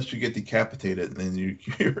Django, unless you get decapitated, and then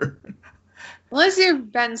you're. Unless you're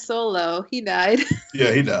Ben Solo, he died.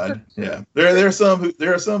 Yeah, he died. Yeah, there are some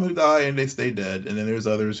who die and they stay dead, and then there's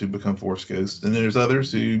others who become Force ghosts, and then there's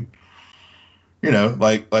others who,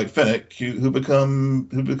 like Fennec, who become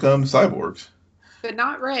cyborgs. But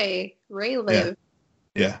not Rey. Rey lived.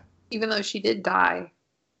 Yeah. Even though she did die.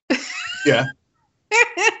 Yeah.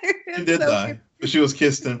 She did die. But she was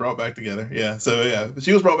kissed and brought back together. Yeah. So but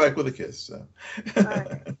she was brought back with a kiss. So. All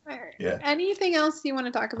right. Yeah. Anything else you want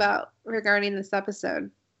to talk about regarding this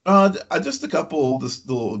episode? Just a couple just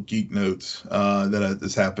little geek notes that I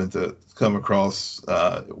just happened to come across.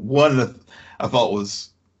 One that I thought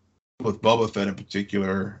was with Boba Fett in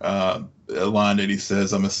particular, a line that he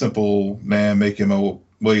says, "I'm a simple man making my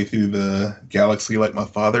way through the galaxy like my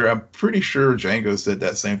father." I'm pretty sure Django said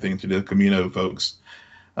that same thing to the Camino folks,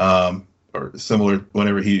 or similar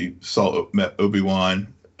whenever he met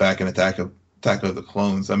Obi-Wan back in Attack of the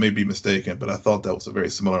Clones. I may be mistaken, but I thought that was a very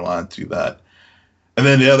similar line to that. And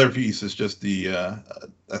then the other piece is just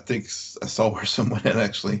I think I saw where someone had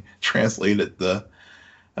actually translated the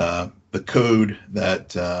code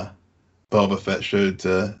that Boba Fett showed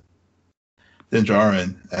to Din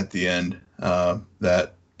Djarin at the end,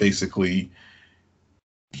 that basically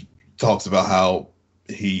talks about how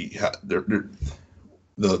the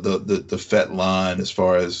Fett line, as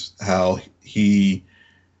far as how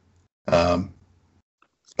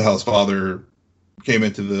how his father came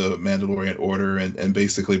into the Mandalorian Order, and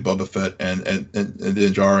basically Boba Fett and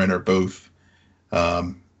Din Djarin are both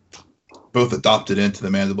adopted into the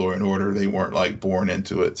Mandalorian Order. They weren't like born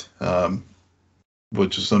into it,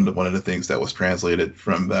 which is one of the things that was translated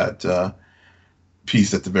from that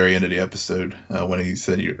piece at the very end of the episode, when he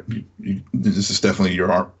said, "This is definitely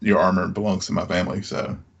your armor and belongs to my family."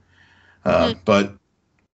 So, but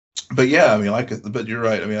yeah, I mean, but you're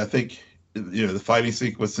right. I mean, I think the fighting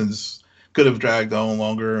sequences could have dragged on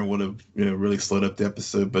longer and would have really slowed up the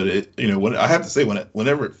episode. But it when I have to say,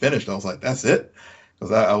 whenever it finished, I was like, that's it,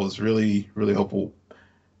 because I was really hopeful.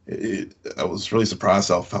 I was really surprised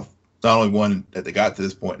how not only one that they got to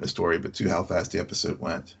this point in the story, but two, how fast the episode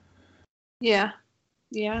went. Yeah.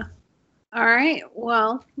 All right.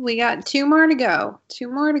 Well, we got two more to go.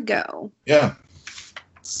 Yeah.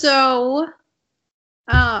 So,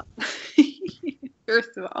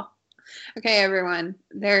 first of all, okay, everyone,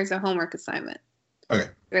 there's a homework assignment. Okay.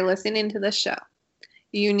 You're listening to this show.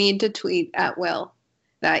 You need to tweet at Will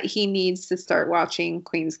that he needs to start watching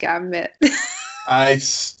Queen's Gambit. I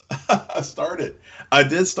started. I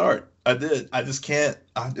did start. I did. I just can't.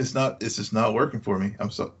 It's just not working for me.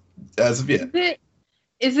 I'm so, as of yet.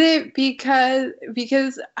 Is it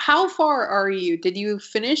because how far are you? Did you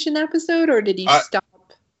finish an episode or did you stop?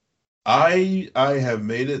 I have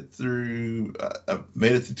made it through. I've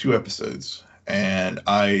made it to 2 episodes, and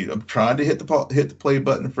I'm trying to hit the play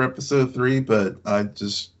button for episode 3, but I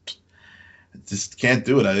just can't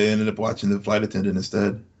do it. I ended up watching The Flight Attendant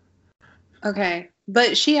instead. Okay,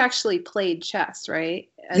 but she actually played chess, right?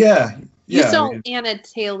 Yeah. You saw Anna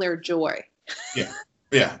Taylor-Joy.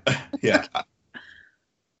 Yeah.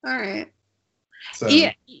 All right. So,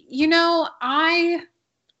 yeah, I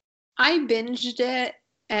binged it,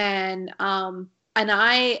 and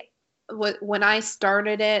I when I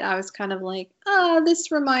started it, I was kind of like, oh,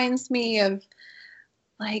 this reminds me of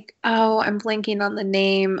like, oh, I'm blanking on the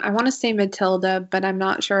name. I want to say Matilda, but I'm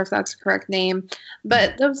not sure if that's the correct name.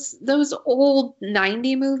 But those old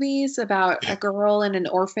 90 movies about a girl in an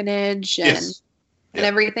orphanage Yes. and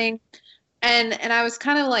everything. And I was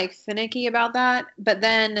kind of like finicky about that. But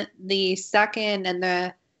then the second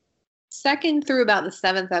through about the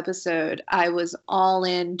seventh episode, I was all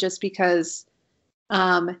in just because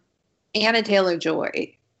Anna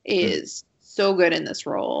Taylor-Joy is so good in this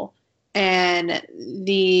role. And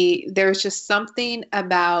there's just something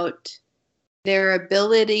about their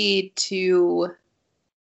ability to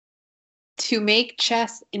make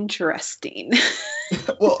chess interesting.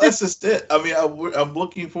 Well, that's just it. I mean, I'm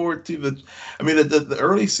looking forward to the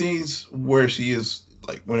early scenes where she is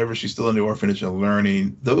like whenever she's still in the orphanage and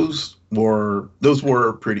learning. Those were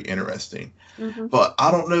pretty interesting. Mm-hmm. But I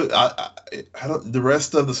don't know. I don't the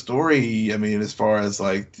rest of the story. I mean, as far as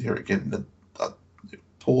like her getting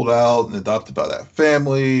pulled out and adopted by that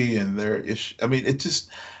family and their issue. I mean, it just.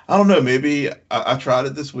 I don't know. Maybe I tried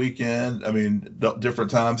it this weekend. I mean,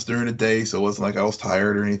 different times during the day, so it wasn't like I was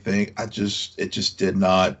tired or anything. It just did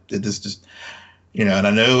not. It just and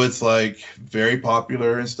I know it's like very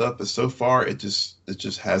popular and stuff, but so far it just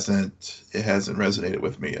hasn't resonated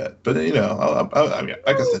with me yet. But I mean,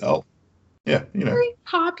 like I said, Very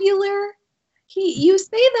popular. You say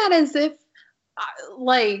that as if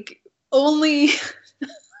like only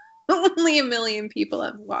only 1 million people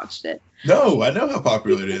have watched it. No, I know how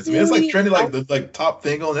popular it is. I mean, it's like trending like the top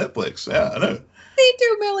thing on Netflix. Yeah, I know.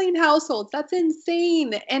 62 million households. That's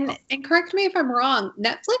insane. And correct me if I'm wrong.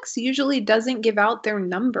 Netflix usually doesn't give out their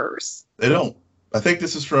numbers. They don't. I think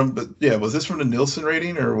this is was this from the Nielsen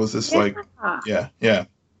rating or was this yeah.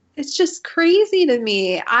 It's just crazy to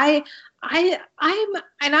me. I'm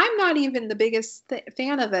not even the biggest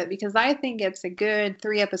fan of it because I think it's a good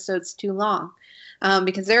 3 episodes too long.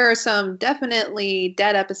 Because there are some definitely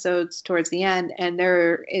dead episodes towards the end, and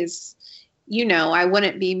there is, I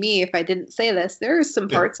wouldn't be me if I didn't say this. There are some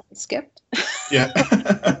parts I skipped. Yeah.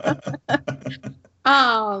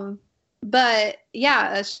 But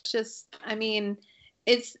yeah, it's just, I mean,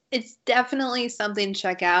 it's definitely something to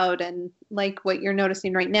check out, and like what you're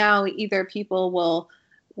noticing right now, either people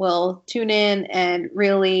will tune in and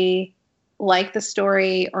really like the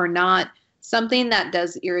story or not. Something that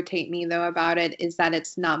does irritate me, though, about it is that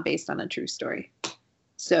it's not based on a true story.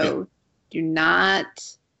 So do not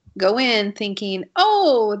go in thinking,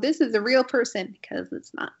 oh, this is a real person, because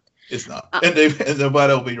it's not. It's not. And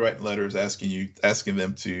nobody will be writing letters asking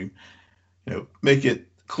them to, make it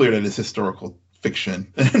clear that it's historical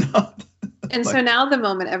fiction. And so now the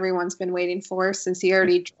moment everyone's been waiting for, since he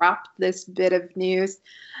already dropped this bit of news,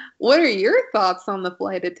 what are your thoughts on the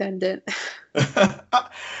flight attendant?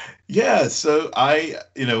 Yeah, so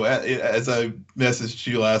as I messaged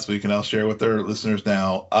you last week, and I'll share with our listeners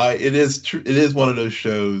now, it is one of those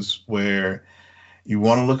shows where you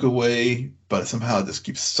want to look away, but somehow it just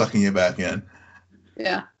keeps sucking you back in.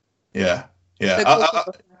 Yeah. Yeah.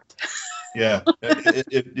 Yeah.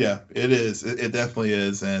 It is. It definitely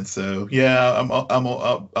is, and so it'll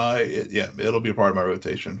be a part of my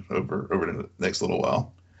rotation over the next little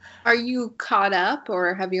while. Are you caught up,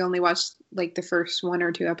 or have you only watched like the first 1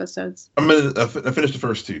 or 2 episodes? I finished the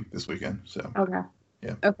first 2 this weekend. So okay.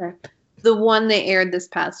 Yeah. Okay. The one they aired this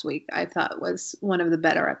past week, I thought was one of the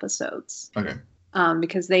better episodes. Okay.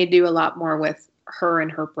 Because they do a lot more with her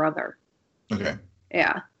and her brother. Okay.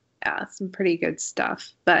 Yeah, some pretty good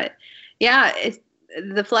stuff. But yeah, it's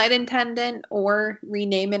the flight attendant, or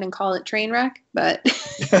rename it and call it Trainwreck. But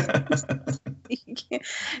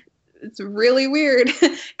it's really weird.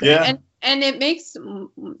 Yeah. And it makes,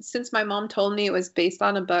 since my mom told me it was based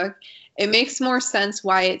on a book, it makes more sense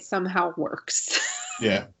why it somehow works.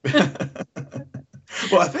 Yeah.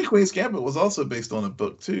 Well, I think Queen's Gambit was also based on a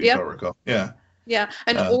book too, if I recall. Yeah. Yeah,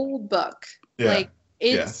 an old book. Yeah. Like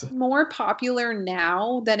it's more popular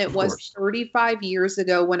now than it was 35 years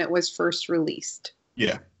ago when it was first released.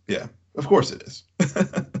 Yeah. Yeah. Of course it is.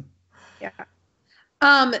 Yeah.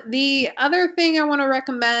 The other thing I want to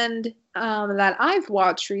recommend that I've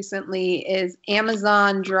watched recently is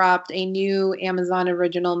Amazon dropped a new Amazon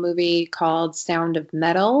original movie called Sound of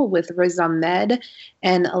Metal with Riz Ahmed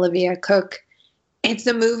and Olivia Cook. It's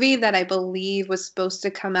a movie that I believe was supposed to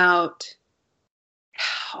come out.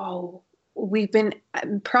 We've been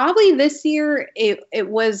probably this year. It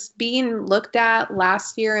was being looked at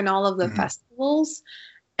last year in all of the festivals,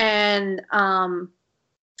 and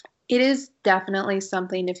it is definitely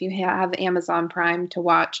something if you have Amazon Prime to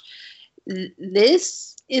watch.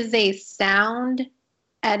 This is a sound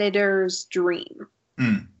editor's dream.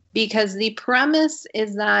 because the premise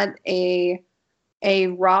is that a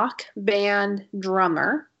rock band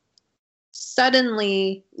drummer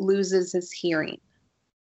suddenly loses his hearing.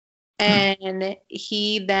 And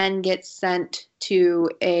he then gets sent to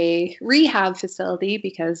a rehab facility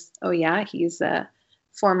because, oh yeah, he's a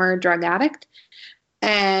former drug addict,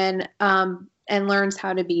 and learns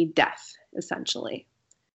how to be deaf, essentially.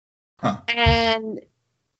 And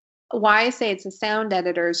why I say it's a sound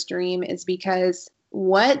editor's dream is because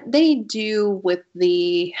what they do with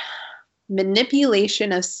the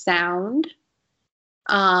manipulation of sound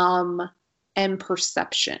and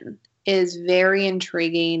perception is very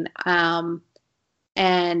intriguing. And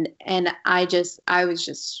I was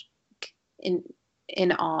just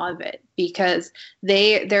in awe of it, because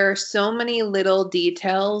there are so many little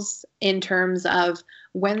details in terms of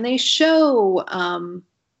when they show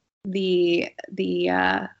the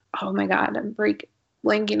oh my God, I'm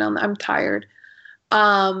blanking on, I'm tired.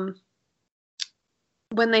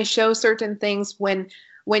 When they show certain things, when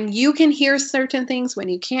you can hear certain things, when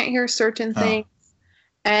you can't hear certain things.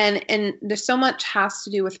 And there's so much has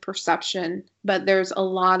to do with perception, but there's a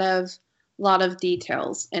lot of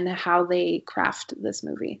details in how they craft this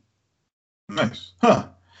movie. Nice.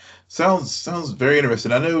 Sounds very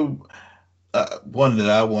interesting. I know one that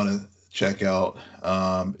I want to check out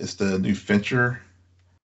is the new Fincher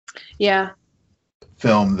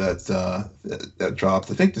film that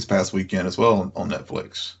dropped, I think, this past weekend as well on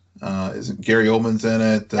Netflix. Isn't Gary Oldman's in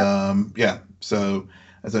it? Yep. So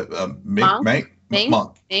is it Mank?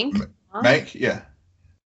 Mank, yeah.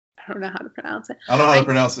 I don't know how to pronounce it. I don't know how to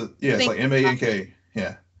pronounce it. Yeah, it's like M-A-N-K.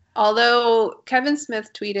 Yeah. Although Kevin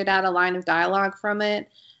Smith tweeted out a line of dialogue from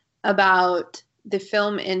it about the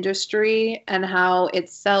film industry and how it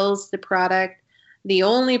sells the product, the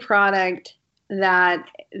only product that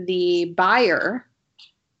the buyer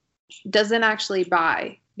doesn't actually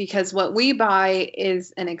buy, because what we buy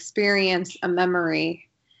is an experience, a memory,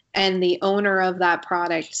 and the owner of that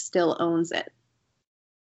product still owns it.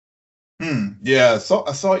 Yeah, I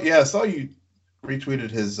saw you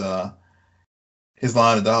retweeted his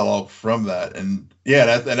line of dialogue from that, and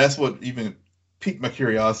yeah, that's what even piqued my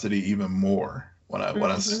curiosity even more when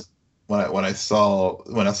I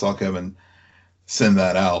saw Kevin send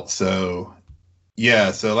that out. So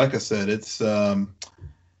yeah, so like I said, it's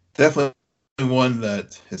definitely one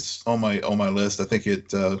that is on my list. I think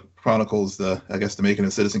it chronicles the making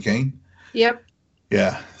of Citizen Kane. Yep.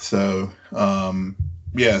 Yeah. So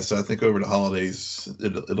so I think over the holidays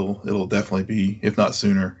it'll definitely be, if not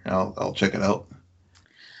sooner, I'll check it out.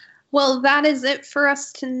 Well, that is it for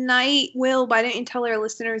us tonight. Will, why don't you tell our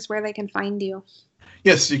listeners where they can find you?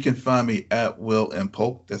 Yes, you can find me at Will M.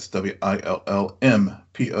 Polk. That's WILLMPOLK.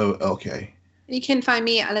 You can find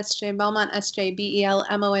me at SJ Belmont,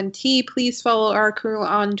 SJBELMONT. Please follow our crew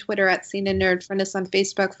on Twitter at Scene and Nerd. Friend us on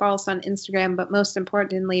Facebook, follow us on Instagram, but most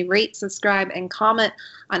importantly, rate, subscribe, and comment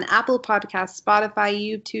on Apple Podcasts, Spotify,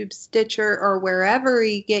 YouTube, Stitcher, or wherever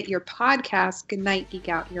you get your podcasts. Good night, Geek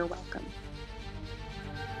Out. You're welcome.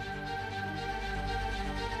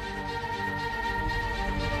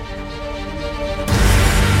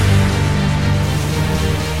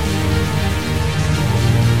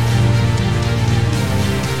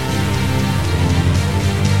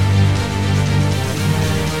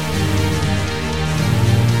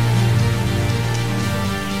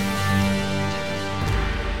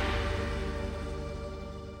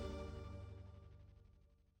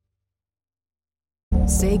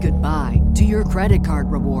 Say goodbye to your credit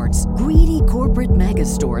card rewards. Greedy corporate mega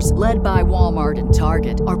stores, led by Walmart and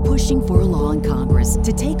Target, are pushing for a law in Congress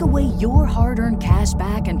to take away your hard-earned cash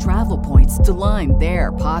back and travel points to line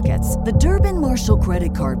their pockets. The Durbin-Marshall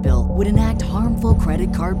credit card bill would enact harmful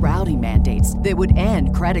credit card routing mandates that would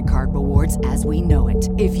end credit card rewards as we know it.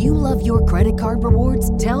 If you love your credit card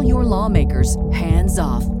rewards, tell your lawmakers, hands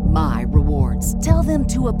off my rewards. Tell them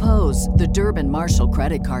to oppose the Durbin-Marshall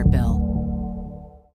credit card bill.